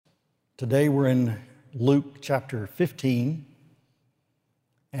Today we're in Luke chapter 15,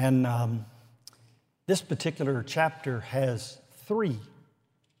 and this particular chapter has three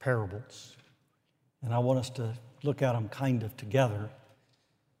parables, and I want us to look at them kind of together.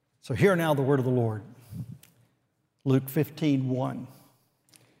 So hear now the word of the Lord. Luke 15:1.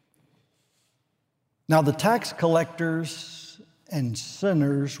 Now the tax collectors and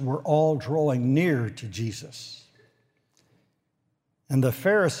sinners were all drawing near to Jesus. And the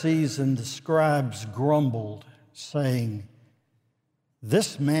Pharisees and the scribes grumbled, saying,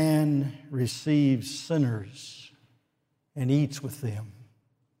 "This man receives sinners and eats with them."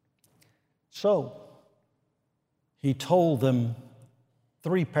 So he told them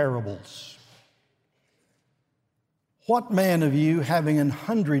three parables. "What man of you, having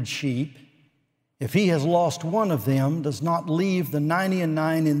 100 sheep, if he has lost one of them, does not leave the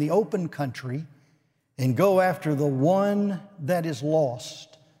 99 in the open country and go after the one that is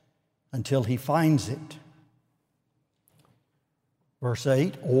lost until he finds it?" Verse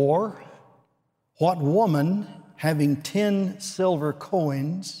 8, "Or what woman, having 10 silver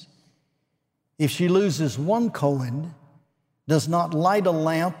coins, if she loses one coin, does not light a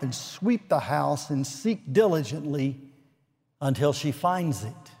lamp and sweep the house and seek diligently until she finds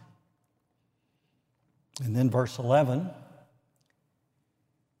it?" And then verse 11,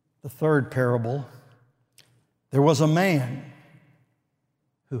 the third parable, "There was a man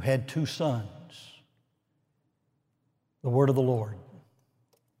who had 2 sons." The word of the Lord.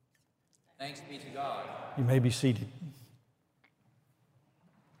 Thanks be to God. You may be seated.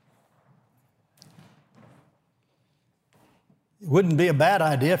 It wouldn't be a bad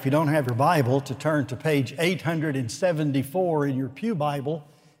idea, if you don't have your Bible, to turn to page 874 in your pew Bible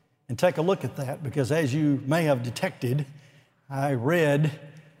and take a look at that, because as you may have detected, I read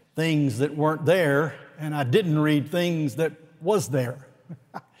things that weren't there, and I didn't read things that was there.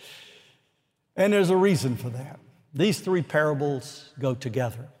 And there's a reason for that. These three parables go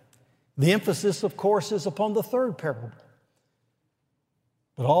together. The emphasis, of course, is upon the third parable.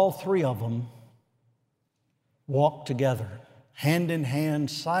 But all three of them walk together, hand in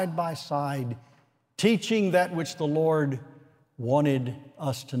hand, side by side, teaching that which the Lord wanted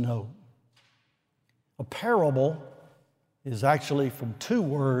us to know. A parable is actually from 2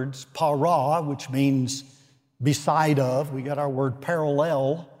 words, para, which means beside of. We got our word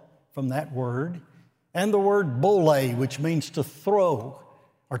parallel from that word. And the word bole, which means to throw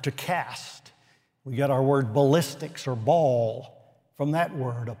or to cast. We got our word ballistics or ball from that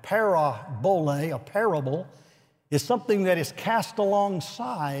word. A parabole, a parable, is something that is cast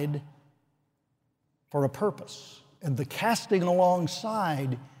alongside for a purpose. And the casting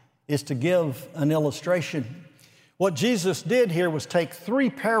alongside is to give an illustration. What Jesus did here was take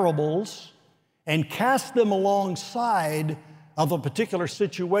 3 parables and cast them alongside of a particular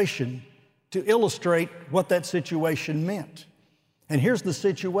situation to illustrate what that situation meant. And here's the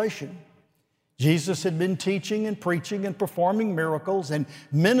situation. Jesus had been teaching and preaching and performing miracles and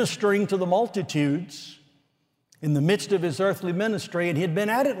ministering to the multitudes in the midst of his earthly ministry, and he had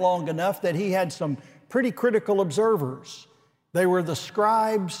been at it long enough that he had some pretty critical observers. They were the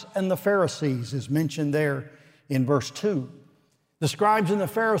scribes and the Pharisees, as mentioned there in verse 2. The scribes and the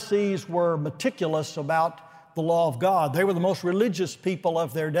Pharisees were meticulous about the law of God. They were the most religious people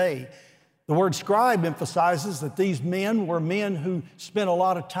of their day. The word scribe emphasizes that these men were men who spent a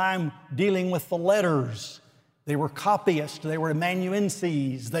lot of time dealing with the letters. They were copyists. They were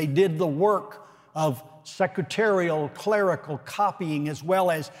amanuenses. They did the work of secretarial, clerical copying, as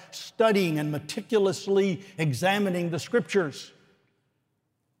well as studying and meticulously examining the Scriptures.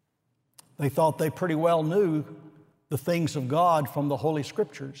 They thought they pretty well knew the things of God from the Holy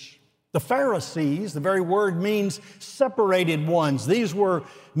Scriptures. The Pharisees, the very word means separated ones. These were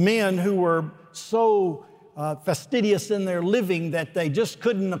men who were so fastidious in their living that they just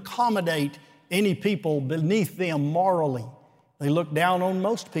couldn't accommodate any people beneath them morally. They looked down on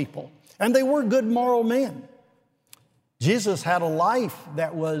most people. And they were good moral men. Jesus had a life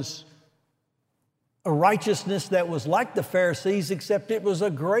that was a righteousness that was like the Pharisees, except it was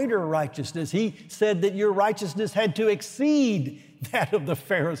a greater righteousness. He said that your righteousness had to exceed that of the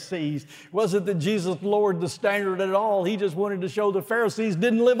Pharisees. It wasn't that Jesus lowered the standard at all. He just wanted to show the Pharisees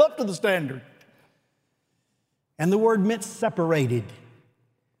didn't live up to the standard. And the word meant separated.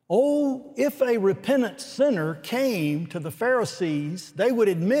 Oh, if a repentant sinner came to the Pharisees, they would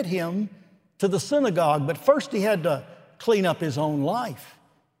admit him to the synagogue, but first he had to clean up his own life.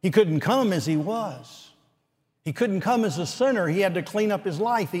 He couldn't come as he was. He couldn't come as a sinner. He had to clean up his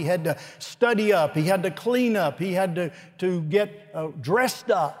life. He had to study up. He had to clean up. He had to get dressed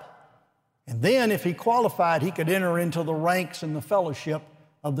up. And then if he qualified, he could enter into the ranks and the fellowship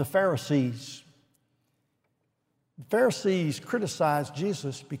of the Pharisees. The Pharisees criticized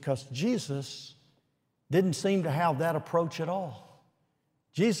Jesus because Jesus didn't seem to have that approach at all.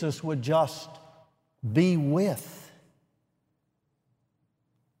 Jesus would just be with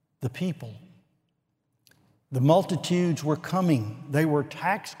the people. The multitudes were coming. They were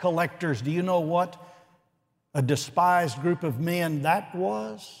tax collectors. Do you know what a despised group of men that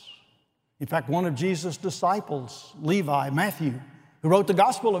was? In fact, one of Jesus' disciples, Levi, Matthew, who wrote the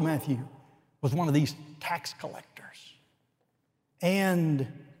Gospel of Matthew, was one of these tax collectors. And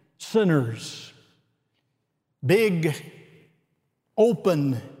sinners, big,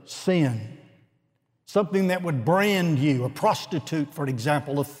 open sin, something that would brand you, a prostitute, for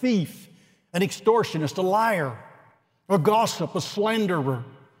example, a thief, an extortionist, a liar, a gossip, a slanderer,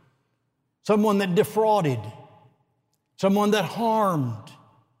 someone that defrauded, someone that harmed.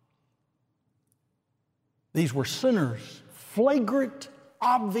 These were sinners, flagrant,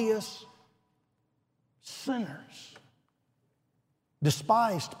 obvious sinners,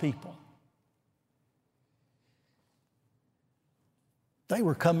 despised people. They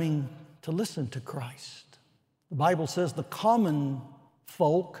were coming to listen to Christ. The Bible says the common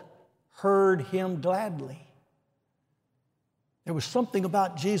folk heard him gladly. There was something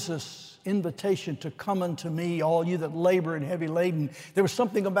about Jesus' invitation to come unto me, all you that labor and heavy laden. There was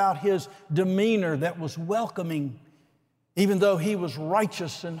something about his demeanor that was welcoming, even though he was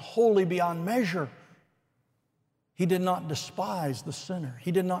righteous and holy beyond measure. He did not despise the sinner.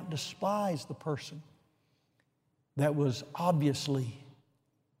 He did not despise the person that was obviously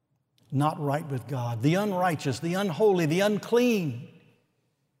not right with God, the unrighteous, the unholy, the unclean.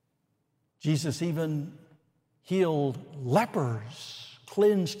 Jesus even healed lepers,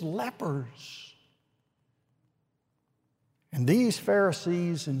 cleansed lepers. And these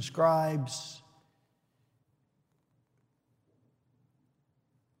Pharisees and scribes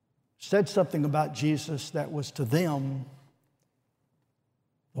said something about Jesus that was to them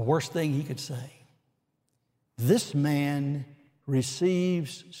the worst thing he could say. This man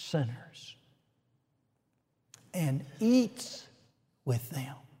receives sinners and eats with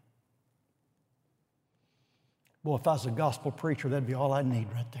them. Boy, if I was a gospel preacher, that'd be all I'd need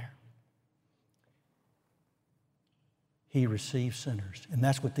right there. He receives sinners. And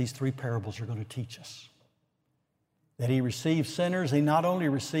that's what these three parables are going to teach us. That he receives sinners. He not only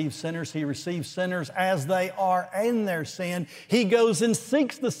receives sinners, he receives sinners as they are in their sin. He goes and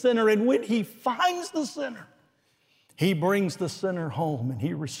seeks the sinner, and when he finds the sinner, he brings the sinner home, and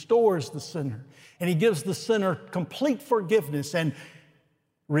he restores the sinner, and he gives the sinner complete forgiveness and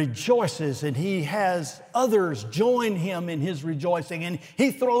rejoices, and he has others join him in his rejoicing, and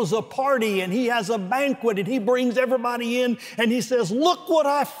he throws a party, and he has a banquet, and he brings everybody in, and he says, look what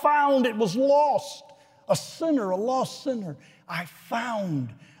I found. It was lost. A sinner, a lost sinner. I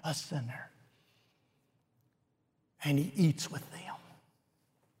found a sinner. And he eats with them.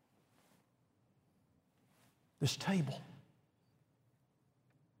 This table.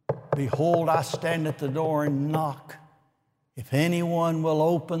 Behold, I stand at the door and knock. If anyone will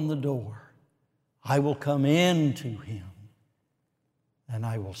open the door, I will come in to him and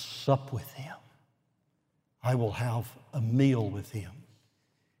I will sup with him. I will have a meal with him.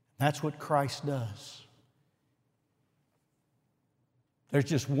 That's what Christ does. There's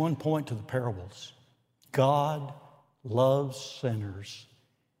just one point to the parables. God loves sinners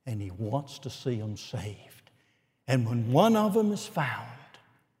and he wants to see them saved. And when one of them is found,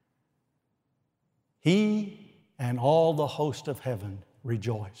 he and all the host of heaven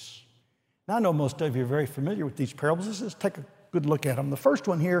rejoice. Now, I know most of you are very familiar with these parables. Let's just take a good look at them. The first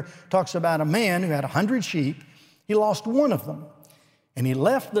one here talks about a man who had 100 sheep. He lost one of them. And he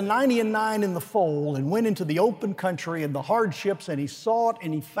left the 99 in the fold and went into the open country and the hardships, and he sought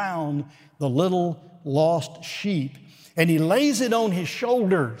and he found the little lost sheep. And he lays it on his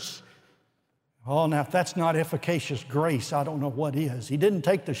shoulders. Oh, now, if that's not efficacious grace, I don't know what is. He didn't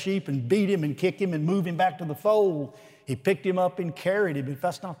take the sheep and beat him and kick him and move him back to the fold. He picked him up and carried him. If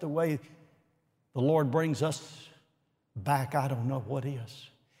that's not the way the Lord brings us back, I don't know what is.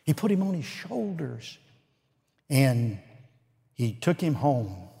 He put him on his shoulders and he took him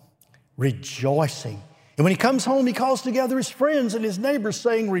home, rejoicing. And when he comes home, he calls together his friends and his neighbors,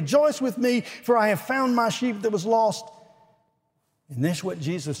 saying, rejoice with me, for I have found my sheep that was lost. And this is what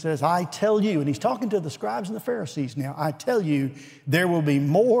Jesus says, I tell you, and he's talking to the scribes and the Pharisees now, I tell you, there will be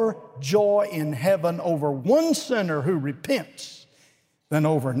more joy in heaven over one sinner who repents than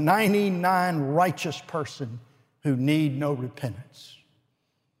over 99 righteous person who need no repentance.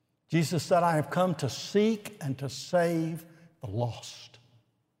 Jesus said, I have come to seek and to save the lost.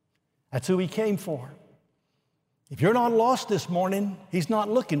 That's who he came for. If you're not lost this morning, He's not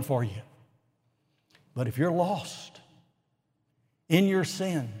looking for you. But if you're lost in your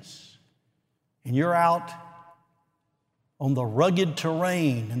sins and you're out on the rugged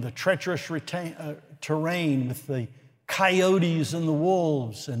terrain and the treacherous terrain with the coyotes and the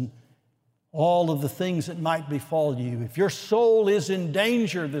wolves and all of the things that might befall you, if your soul is in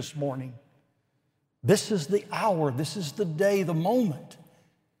danger this morning, this is the hour, this is the day, the moment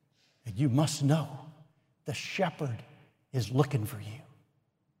that you must know the shepherd is looking for you.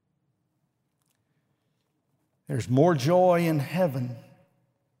 There's more joy in heaven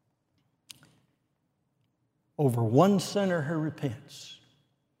over one sinner who repents.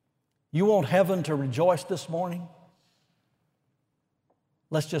 You want heaven to rejoice this morning?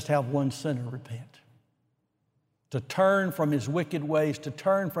 Let's just have one sinner repent. To turn from his wicked ways, to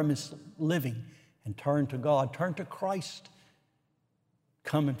turn from his living, and turn to God, turn to Christ.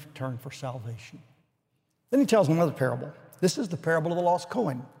 Come and turn for salvation. Then he tells another parable. This is the parable of the lost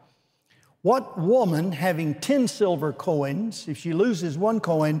coin. What woman having 10 silver coins, if she loses one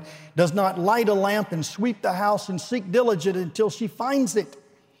coin, does not light a lamp and sweep the house and seek diligently until she finds it?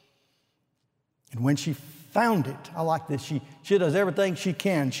 And when she found it, I like this, she does everything she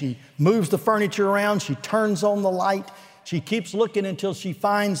can. She moves the furniture around, she turns on the light, she keeps looking until she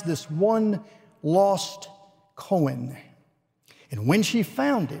finds this one lost coin. And when she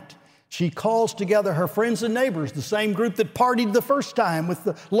found it, she calls together her friends and neighbors, the same group that partied the first time with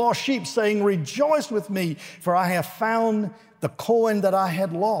the lost sheep, saying, "Rejoice with me, for I have found the coin that I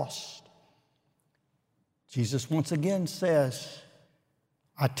had lost." Jesus once again says,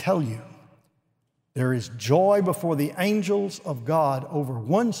 "I tell you, there is joy before the angels of God over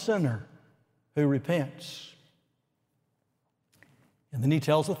one sinner who repents." And then he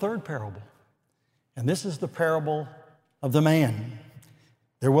tells a third parable. And this is the parable of the man.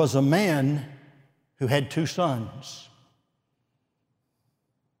 There was a man who had 2 sons.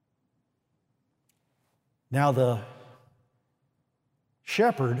 Now the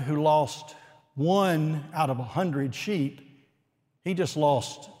shepherd who lost 1 out of 100 sheep, he just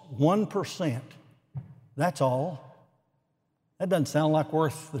lost 1%. That's all. That doesn't sound like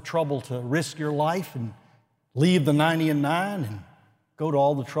worth the trouble to risk your life and leave the 99 and go to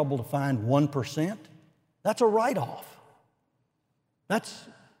all the trouble to find 1%. That's a write-off. That's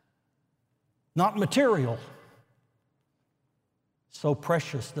not material. So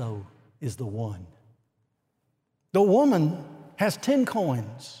precious, though, is the one. The woman has 10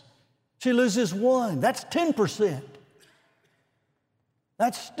 coins. She loses 1. That's 10%.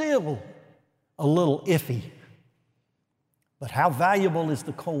 That's still a little iffy. But how valuable is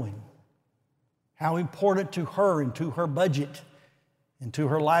the coin? How important to her and to her budget and to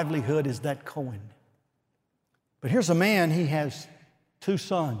her livelihood is that coin? But here's a man, he has 2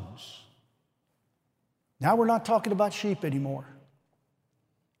 sons. Now we're not talking about sheep anymore.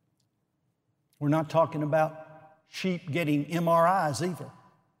 We're not talking about sheep getting MRIs either.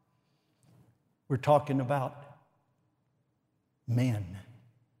 We're talking about men,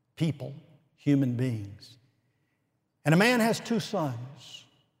 people, human beings. And a man has 2 sons,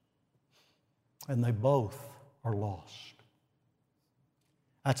 and they both are lost.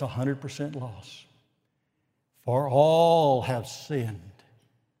 That's 100% loss. For all have sinned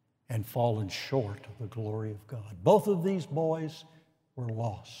and fallen short of the glory of God. Both of these boys were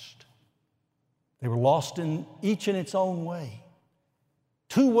lost. They were lost in each in its own way.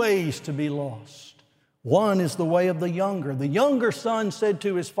 2 ways to be lost. One is the way of the younger. The younger son said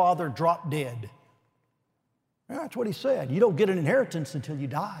to his father, "Drop dead." That's what he said. You don't get an inheritance until you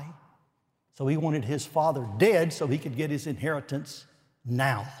die. So he wanted his father dead so he could get his inheritance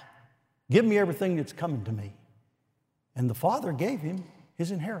now. Give me everything that's coming to me. And the father gave him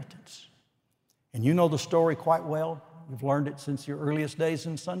his inheritance. And you know the story quite well. You've learned it since your earliest days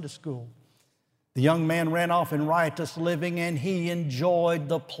in Sunday school. The young man ran off in riotous living, and he enjoyed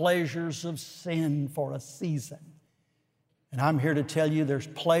the pleasures of sin for a season. And I'm here to tell you there's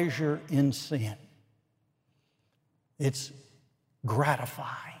pleasure in sin. It's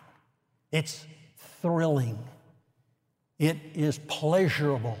gratifying. It's thrilling. It is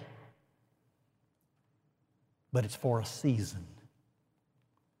pleasurable. But it's for a season.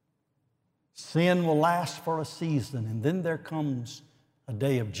 Sin will last for a season, and then there comes a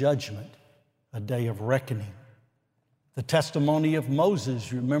day of judgment, a day of reckoning. The testimony of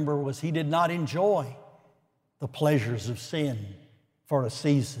Moses, remember, was he did not enjoy the pleasures of sin for a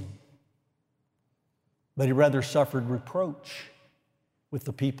season, but he rather suffered reproach with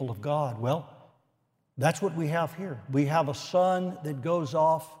the people of God. Well, that's what we have here. We have a son that goes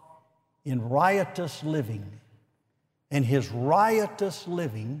off in riotous living, and his riotous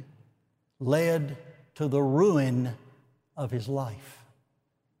living led to the ruin of his life.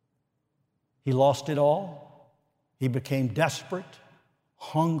 He lost it all. He became desperate,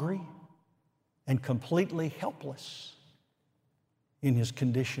 hungry, and completely helpless in his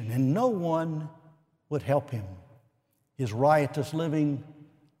condition, and no one would help him. His riotous living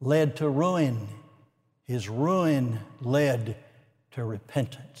led to ruin. His ruin led to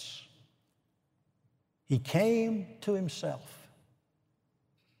repentance. He came to himself.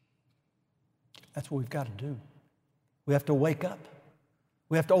 That's what we've got to do. We have to wake up.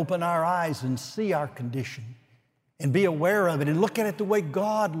 We have to open our eyes and see our condition and be aware of it and look at it the way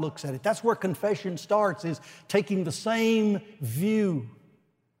God looks at it. That's where confession starts, is taking the same view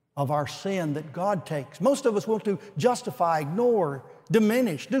of our sin that God takes. Most of us want to justify, ignore,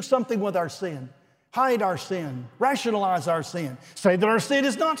 diminish, do something with our sin, hide our sin, rationalize our sin, say that our sin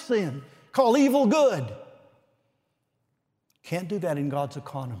is not sin, call evil good. Can't do that in God's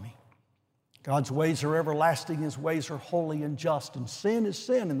economy. God's ways are everlasting, His ways are holy and just, and sin is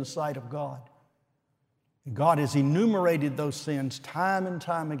sin in the sight of God. And God has enumerated those sins time and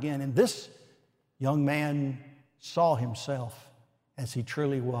time again, and this young man saw himself as he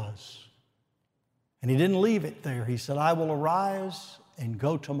truly was. And he didn't leave it there. He said, I will arise and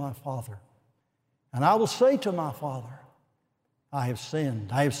go to my father, and I will say to my father, I have sinned.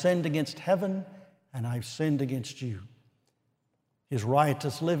 I have sinned against heaven, and I have sinned against you. His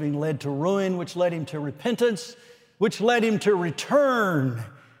riotous living led to ruin, which led him to repentance, which led him to return.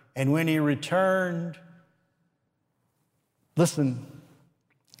 And when he returned, listen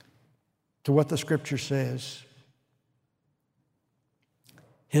to what the Scripture says.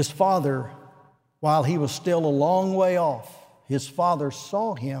 His father, while he was still a long way off, his father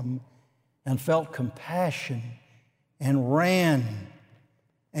saw him and felt compassion and ran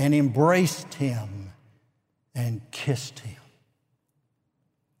and embraced him and kissed him.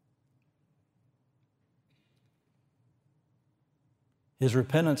 His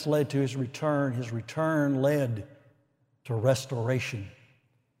repentance led to his return. His return led to restoration.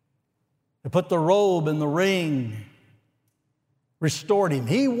 They put the robe and the ring, restored him.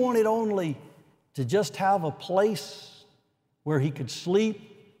 He wanted only to just have a place where he could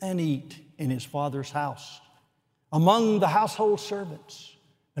sleep and eat in his father's house, among the household servants.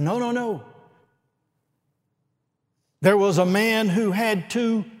 And no. There was a man who had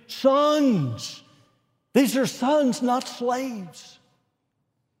 2 sons. These are sons, not slaves.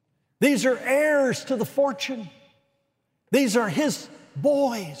 These are heirs to the fortune. These are his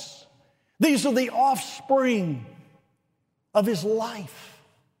boys. These are the offspring of his life.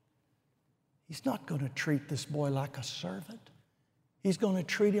 He's not going to treat this boy like a servant. He's going to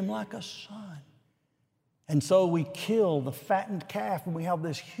treat him like a son. And so we kill the fattened calf, and we have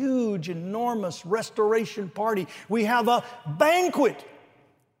this huge, enormous restoration party. We have a banquet.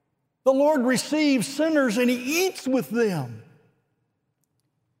 The Lord receives sinners, and He eats with them.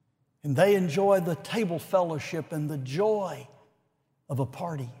 And they enjoy the table fellowship and the joy of a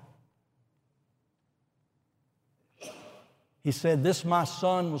party. He said, this my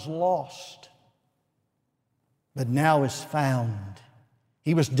son was lost, but now is found.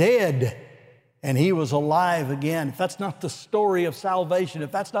 He was dead, and he was alive again. If that's not the story of salvation,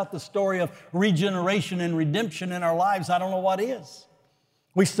 if that's not the story of regeneration and redemption in our lives, I don't know what is.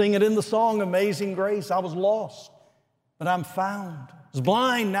 We sing it in the song, Amazing Grace. I was lost, but I'm found. I was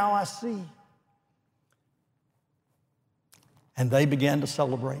blind, now I see. And they began to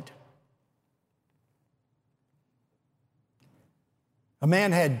celebrate. A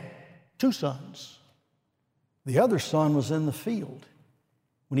man had 2 sons. The other son was in the field.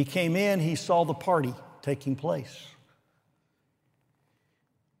 When he came in, he saw the party taking place.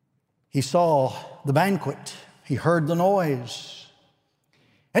 He saw the banquet. He heard the noise.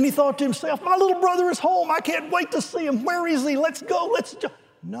 And he thought to himself, my little brother is home. I can't wait to see him. Where is he? Let's go.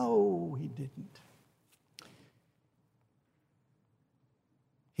 No, he didn't.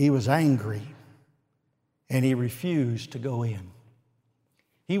 He was angry, and he refused to go in.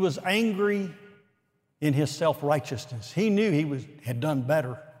 He was angry in his self-righteousness. He knew he had done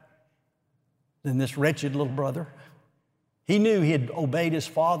better than this wretched little brother. He knew he had obeyed his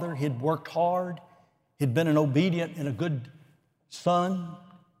father. He had worked hard. He'd been an obedient and a good son.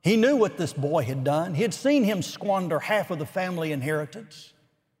 He knew what this boy had done. He had seen him squander half of the family inheritance.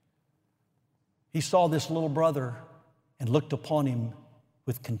 He saw this little brother and looked upon him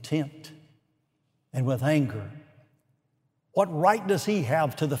with contempt and with anger. What right does he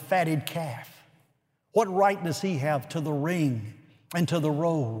have to the fatted calf? What right does he have to the ring and to the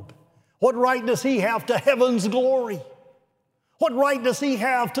robe? What right does he have to heaven's glory? What right does he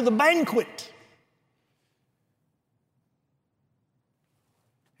have to the banquet?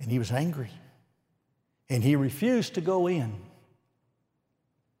 And he was angry. and he refused to go in.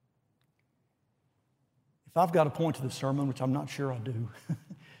 If I've got a point to the sermon, which I'm not sure I do,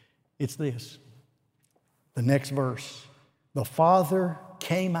 it's this. The next verse. The father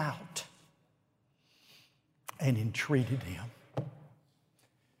came out and entreated him.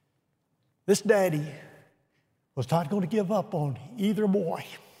 This daddy was not going to give up on either boy.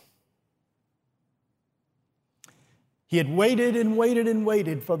 He had waited and waited and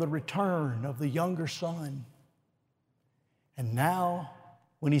waited for the return of the younger son. And now,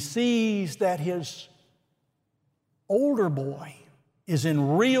 when he sees that his older boy is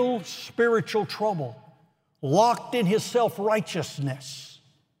in real spiritual trouble, locked in his self-righteousness,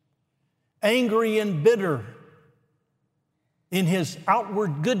 angry and bitter in his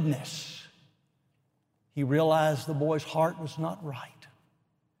outward goodness, he realized the boy's heart was not right.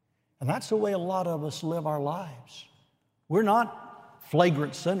 And that's the way a lot of us live our lives. We're not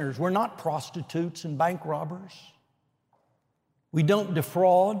flagrant sinners. We're not prostitutes and bank robbers. We don't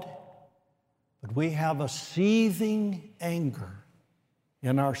defraud, but we have a seething anger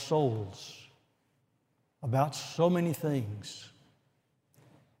in our souls about so many things,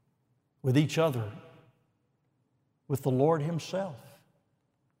 with each other, with the Lord Himself.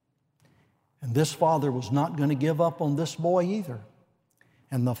 And this father was not going to give up on this boy either.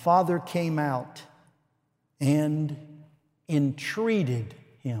 And the father came out and entreated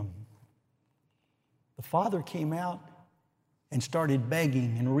him. The father came out and started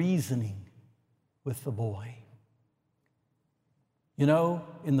begging and reasoning with the boy. You know,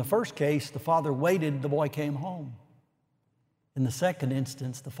 in the first case, the father waited, the boy came home. In the second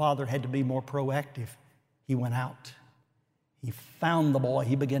instance, the father had to be more proactive. He went out. He found the boy.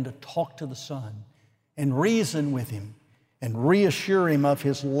 He began to talk to the son and reason with him and reassure him of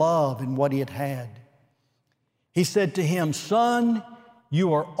his love and what he had had. He said to him, "Son,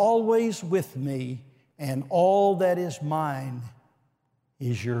 you are always with me, and all that is mine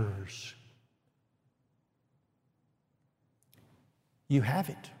is yours." You have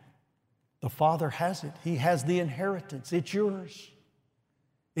it. The Father has it. He has the inheritance. It's yours.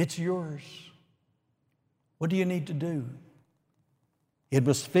 It's yours. What do you need to do? It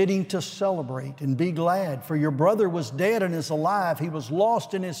was fitting to celebrate and be glad, for your brother was dead and is alive. He was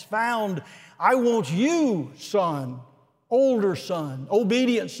lost and is found. I want you, son, older son,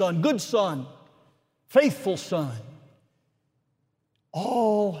 obedient son, good son, faithful son.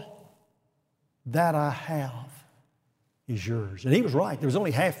 All that I have is yours. And he was right. There was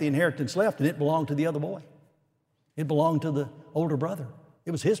only half the inheritance left, and it belonged to the other boy. It belonged to the older brother.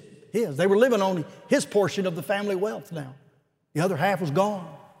 It was his. They were living on his portion of the family wealth now. The other half was gone.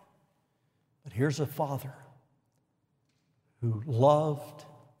 But here's a father who loved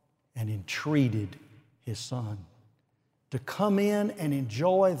and entreated his son to come in and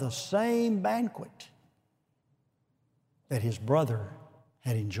enjoy the same banquet that his brother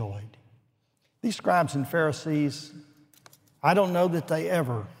had enjoyed. These scribes and Pharisees, I don't know that they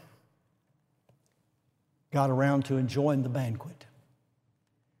ever got around to enjoying the banquet.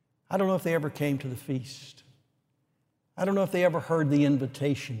 I don't know if they ever came to the feast. I don't know if they ever heard the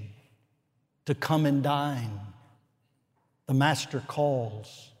invitation to come and dine. The Master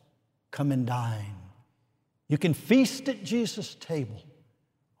calls, come and dine. You can feast at Jesus' table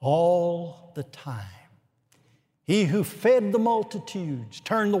all the time. He who fed the multitudes,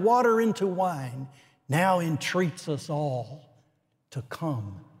 turned the water into wine, now entreats us all to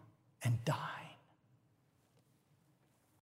come and dine.